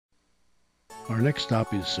Our next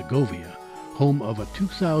stop is Segovia, home of a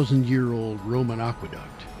 2,000-year-old Roman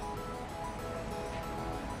aqueduct.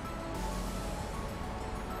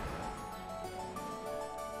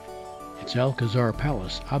 Its Alcazar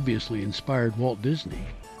Palace obviously inspired Walt Disney.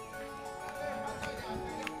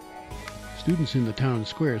 Students in the town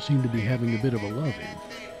square seem to be having a bit of a love-in.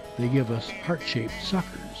 They give us heart-shaped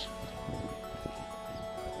suckers.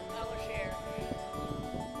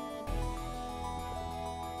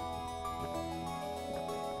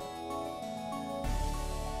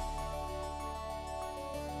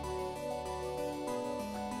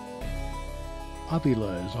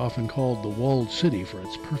 Avila is often called the walled city for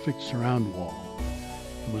its perfect surround wall.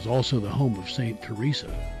 It was also the home of Saint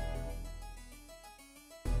Teresa.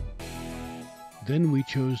 Then we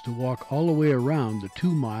chose to walk all the way around the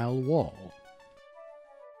 2-mile wall.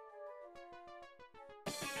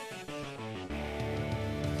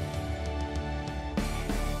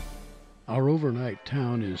 Our overnight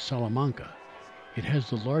town is Salamanca. It has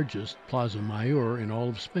the largest Plaza Mayor in all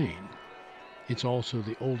of Spain. It's also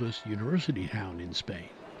the oldest university town in Spain.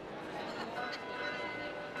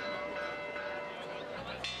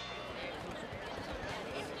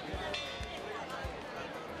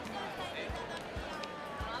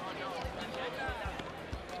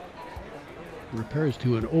 Repairs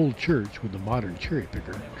to an old church with a modern cherry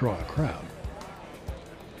picker draw a crowd.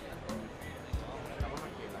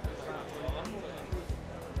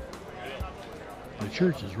 The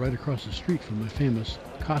church is right across the street from the famous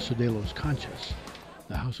Casa de los Conchas,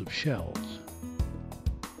 the House of Shells.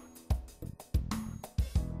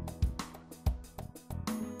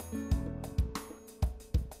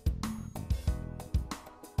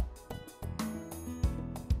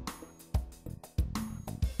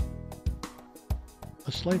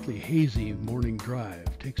 A slightly hazy morning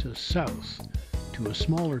drive takes us south to a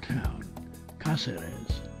smaller town,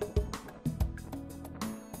 Caceres.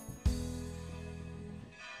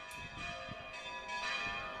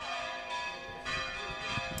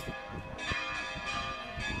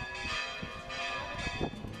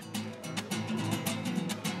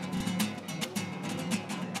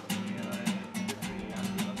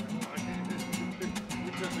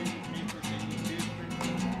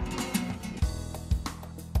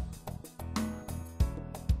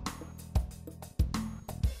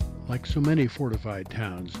 Like so many fortified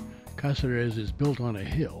towns, Caceres is built on a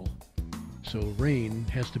hill, so rain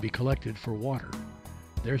has to be collected for water.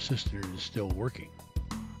 Their cistern is still working.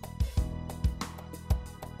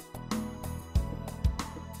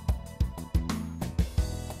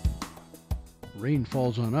 Rain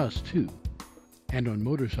falls on us too, and on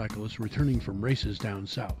motorcyclists returning from races down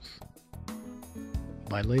south.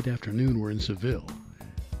 By late afternoon we're in Seville,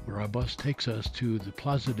 where our bus takes us to the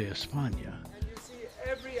Plaza de España.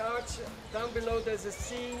 Every arch down below there's a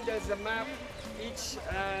scene, there's a map. Each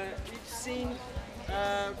scene,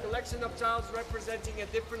 collection of tiles representing a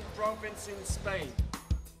different province in Spain.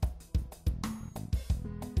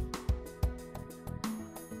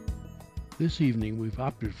 This evening we've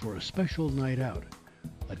opted for a special night out,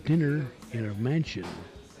 a dinner in a mansion.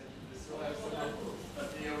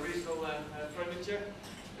 The original furniture.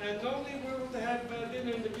 And normally we would have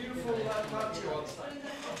dinner in the beautiful patio outside.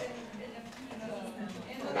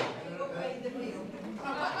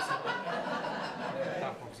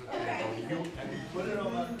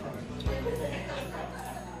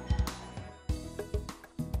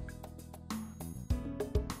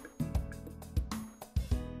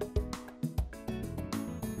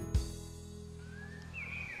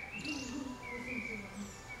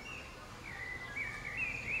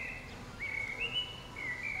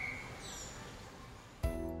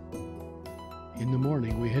 In the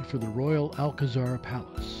morning, we head for the Royal Alcazar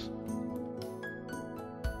Palace.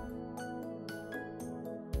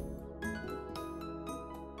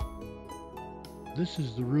 This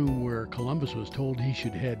is the room where Columbus was told he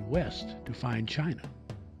should head west to find China.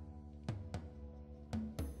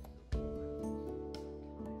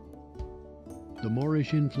 The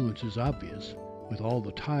Moorish influence is obvious, with all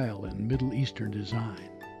the tile and Middle Eastern design.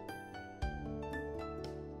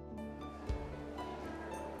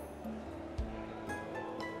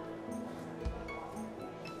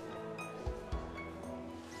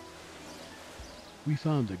 We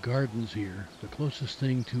found the gardens here, the closest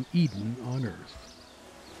thing to Eden on Earth.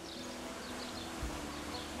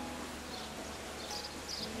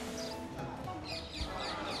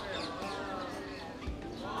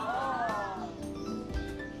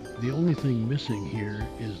 The only thing missing here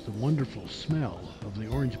is the wonderful smell of the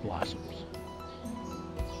orange blossoms.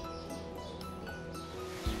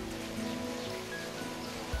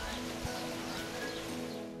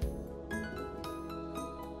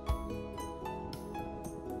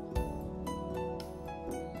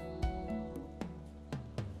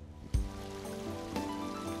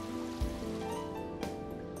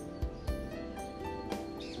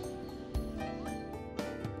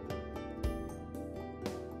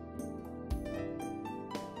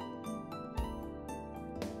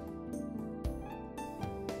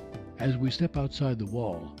 As we step outside the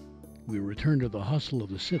wall, we return to the hustle of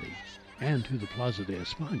the city and to the Plaza de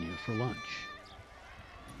España for lunch.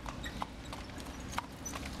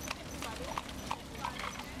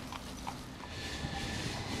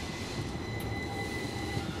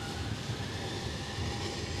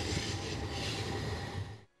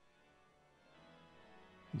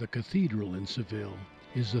 The cathedral in Seville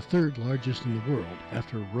is the third largest in the world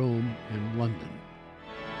after Rome and London.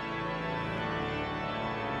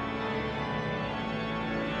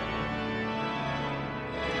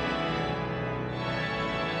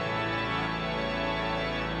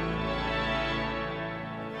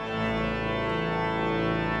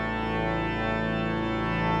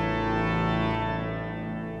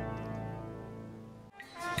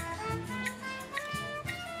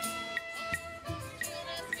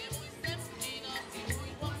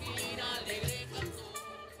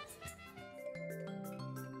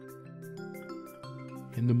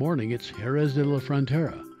 In the morning, it's Jerez de la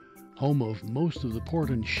Frontera, home of most of the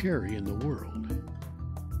port and sherry in the world.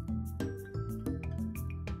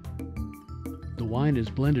 The wine is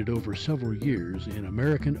blended over several years in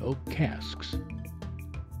American oak casks.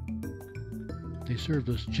 They served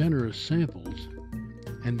us generous samples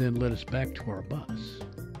and then led us back to our bus.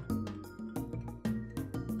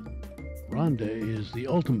 Ronda is the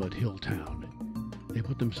ultimate hill town. They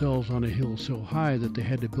put themselves on a hill so high that they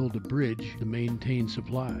had to build a bridge to maintain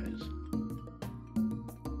supplies.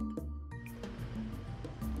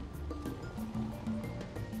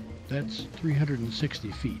 That's 360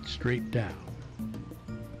 feet straight down.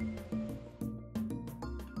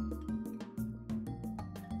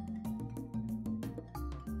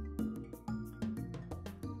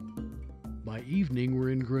 By evening,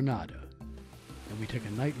 we're in Granada, and we take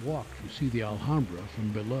a night walk to see the Alhambra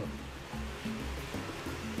from below.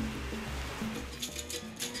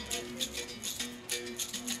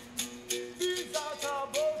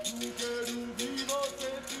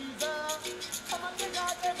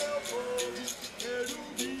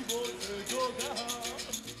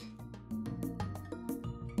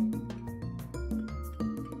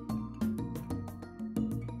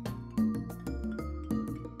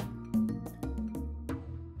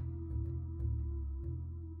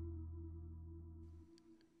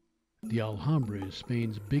 The Alhambra is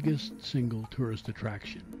Spain's biggest single tourist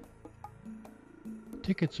attraction.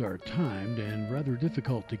 Tickets are timed and rather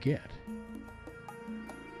difficult to get.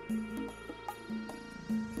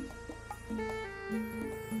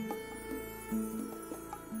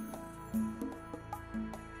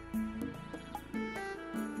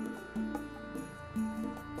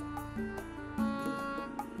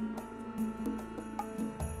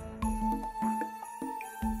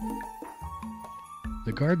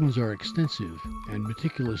 The gardens are extensive and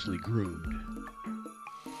meticulously groomed.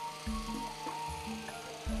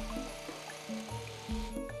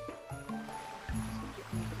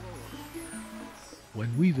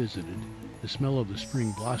 When we visited, the smell of the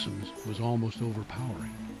spring blossoms was almost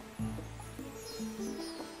overpowering.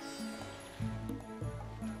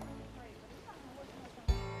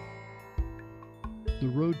 The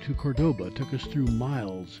road to Cordoba took us through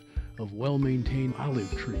miles of well-maintained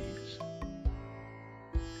olive trees.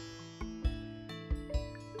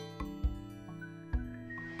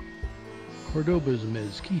 Cordoba's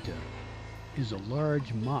mezquita is a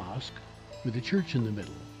large mosque with a church in the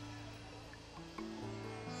middle.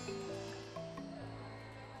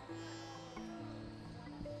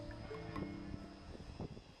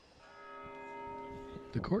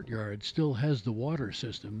 The courtyard still has the water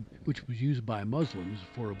system, which was used by Muslims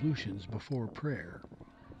for ablutions before prayer.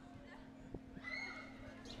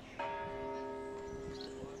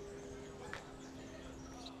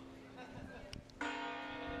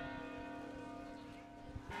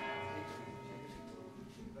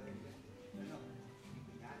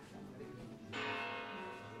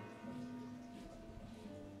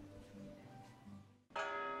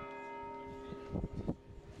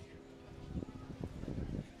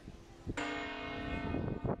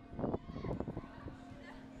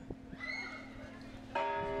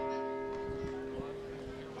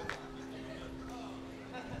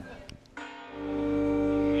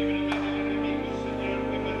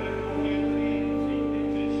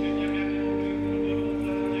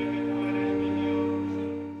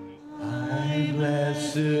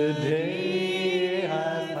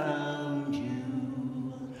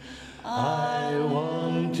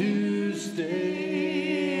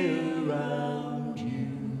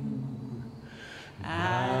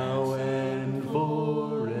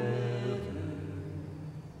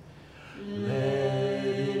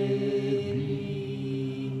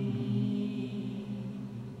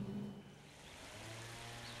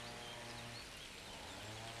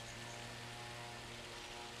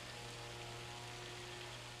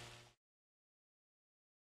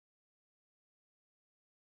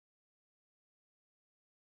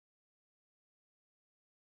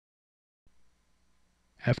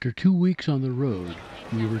 After 2 weeks on the road,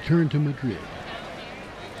 we return to Madrid.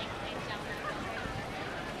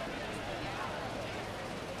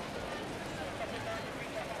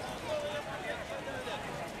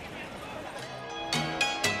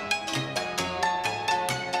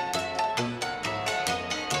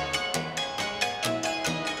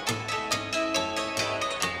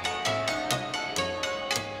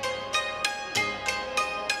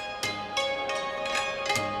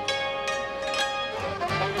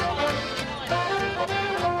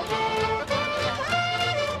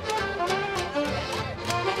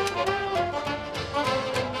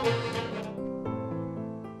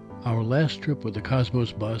 Our last trip with the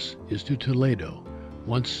Cosmos bus is to Toledo,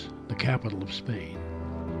 once the capital of Spain.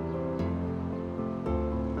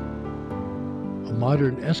 A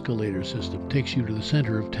modern escalator system takes you to the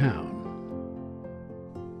center of town.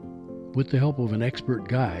 With the help of an expert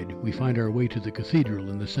guide, we find our way to the cathedral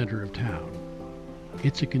in the center of town.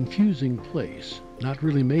 It's a confusing place, not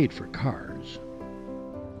really made for cars.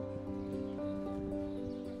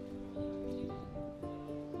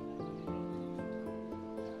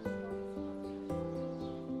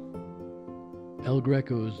 El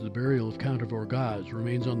Greco's The Burial of Count of Orgaz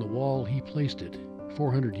remains on the wall he placed it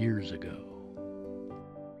 400 years ago.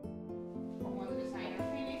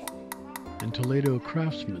 And Toledo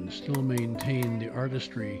craftsmen still maintain the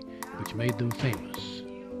artistry which made them famous.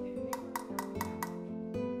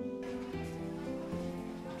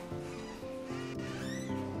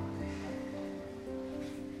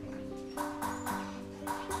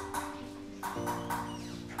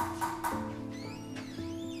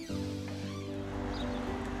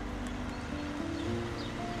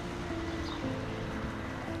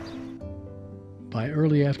 By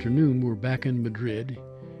early afternoon, we're back in Madrid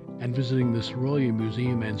and visiting the Segovia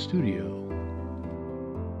Museum and Studio.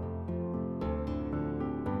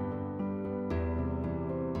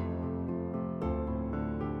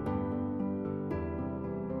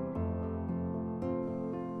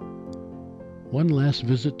 One last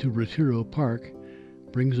visit to Retiro Park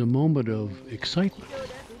brings a moment of excitement.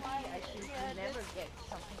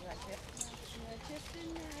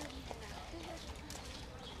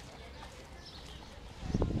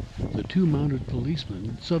 The two mounted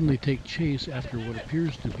policemen suddenly take chase after what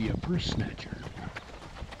appears to be a purse snatcher.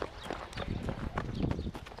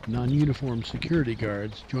 Non-uniformed security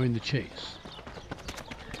guards join the chase.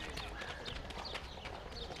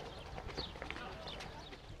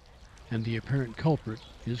 And the apparent culprit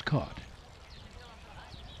is caught.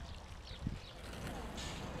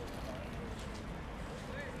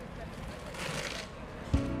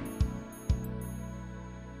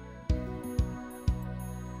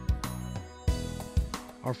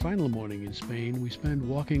 Our final morning in Spain we spend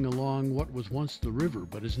walking along what was once the river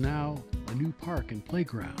but is now a new park and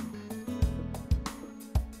playground.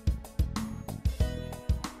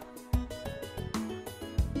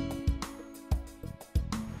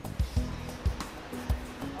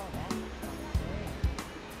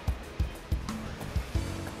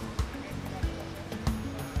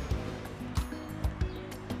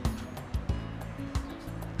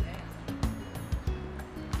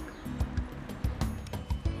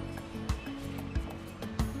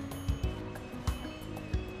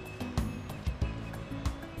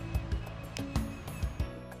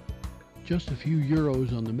 Just a few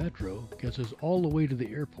euros on the metro gets us all the way to the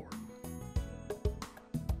airport.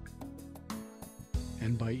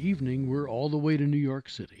 And by evening, we're all the way to New York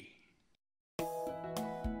City.